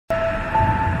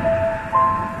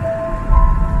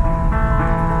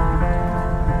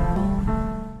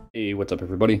Hey, what's up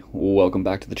everybody? Welcome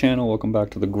back to the channel, welcome back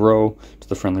to the grow, to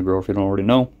the friendly grow if you don't already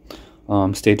know.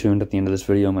 Stay tuned at the end of this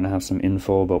video. I'm going to have some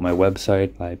info about my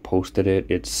website. I posted it,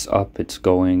 it's up, it's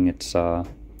going, it's,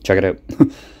 check it out.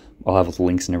 I'll have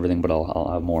links and everything, but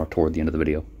I'll have more toward the end of the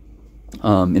video.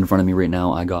 In front of me right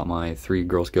now, I got my 3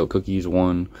 Girl Scout cookies,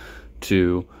 1,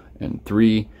 2, and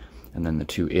 3, and then the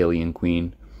 2 Alien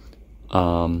Queen.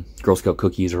 Girl Scout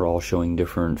cookies are all showing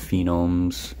different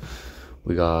phenomes.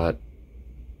 We got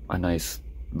a nice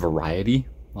variety,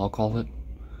 I'll call it.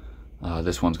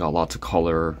 This one's got lots of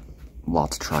color,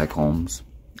 lots of trichomes,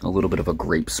 a little bit of a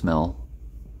grape smell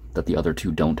that the other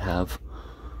 2 don't have.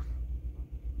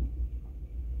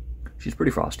 She's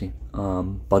pretty frosty.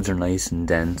 Buds are nice and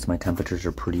dense. My temperatures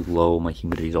are pretty low. My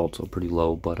humidity is also pretty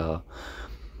low, but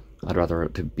I'd rather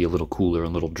it to be a little cooler and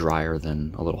a little drier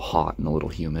than a little hot and a little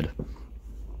humid.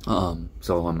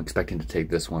 So I'm expecting to take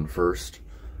this one first.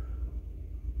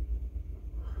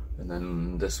 And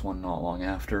then this one not long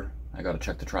after. I gotta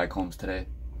check the trichomes today.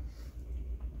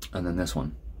 And then this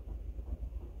one.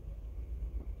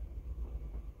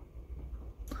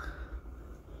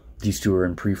 These 2 are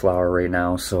in pre-flower right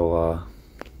now, so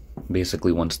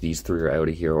basically once these 3 are out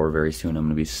of here, or very soon, I'm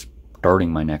gonna be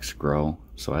starting my next grow.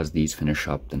 So as these finish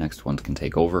up, the next ones can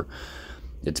take over.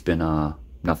 It's been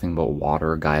nothing but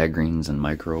water, Gaia greens, and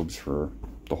microbes for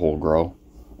the whole grow.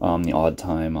 The odd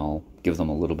time I'll give them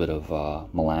a little bit of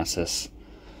molasses,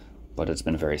 but it's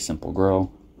been a very simple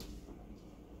grow.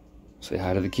 Say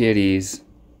hi to the kitties.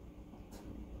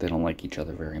 They don't like each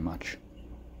other very much.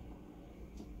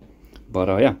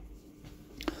 But yeah.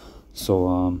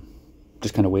 So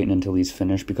just kind of waiting until these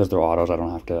finish. Because they're autos, I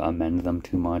don't have to amend them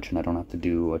too much, and I don't have to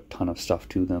do a ton of stuff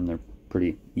to them. They're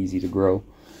pretty easy to grow.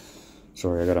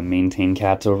 Sorry, I gotta maintain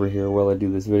cats over here while I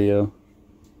do this video.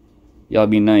 Y'all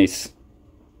be nice.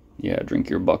 Yeah, drink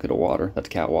your bucket of water. That's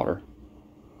cat water.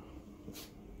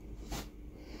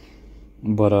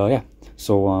 But yeah,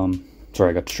 so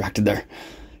sorry, I got distracted there.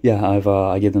 Yeah,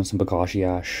 I gave them some bokashi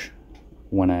ash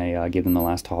when I gave them the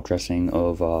last top dressing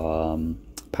of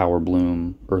Power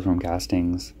Bloom earthworm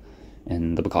castings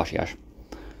and the bokashi ash.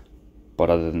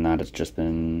 But other than that, it's just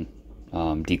been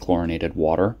dechlorinated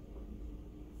water.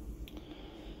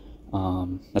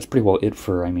 That's pretty well it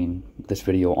for, I mean, this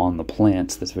video on the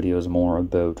plants. This video is more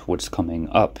about what's coming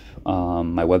up.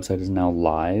 My website is now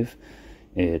live.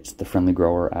 It's The Friendly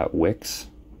Grower at Wix.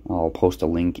 I'll post a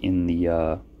link in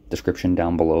the description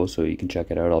down below so you can check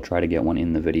it out. I'll try to get one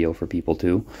in the video for people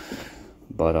too.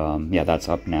 But yeah, that's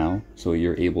up now. So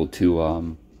you're able to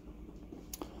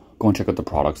go and check out the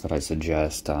products that I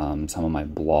suggest. Some of my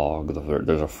blog,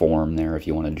 there's a forum there if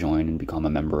you want to join and become a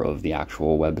member of the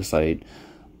actual website.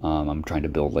 I'm trying to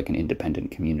build like an independent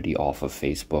community off of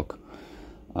Facebook.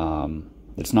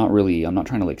 It's not really, I'm not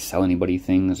trying to like sell anybody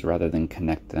things rather than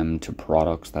connect them to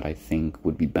products that I think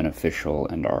would be beneficial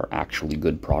and are actually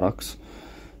good products.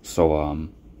 So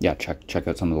yeah, check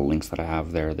out some of the links that I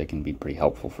have there. They can be pretty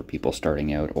helpful for people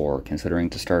starting out or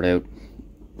considering to start out.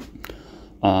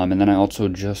 And then I also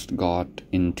just got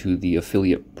into the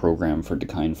affiliate program for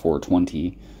Decine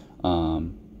 420.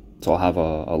 So I'll have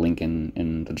a link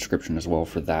in the description as well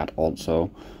for that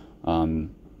also.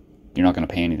 You're not going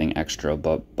to pay anything extra,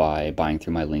 but by buying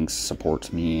through my links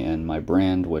supports me and my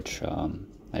brand, which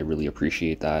I really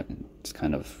appreciate that. It's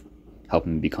kind of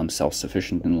helping me become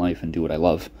self-sufficient in life and do what I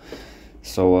love.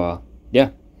 So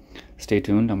yeah, stay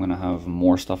tuned. I'm going to have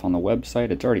more stuff on the website.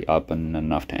 It's already up and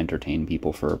enough to entertain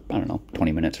people for, I don't know,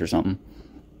 20 minutes or something.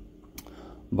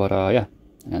 But yeah.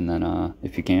 And then,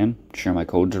 if you can, share my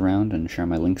codes around and share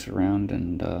my links around,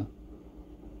 and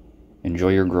enjoy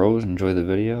your grows, enjoy the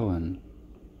video, and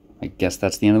I guess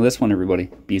that's the end of this one,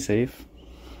 everybody. Be safe,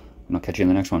 and I'll catch you in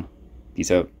the next one. Peace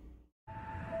out.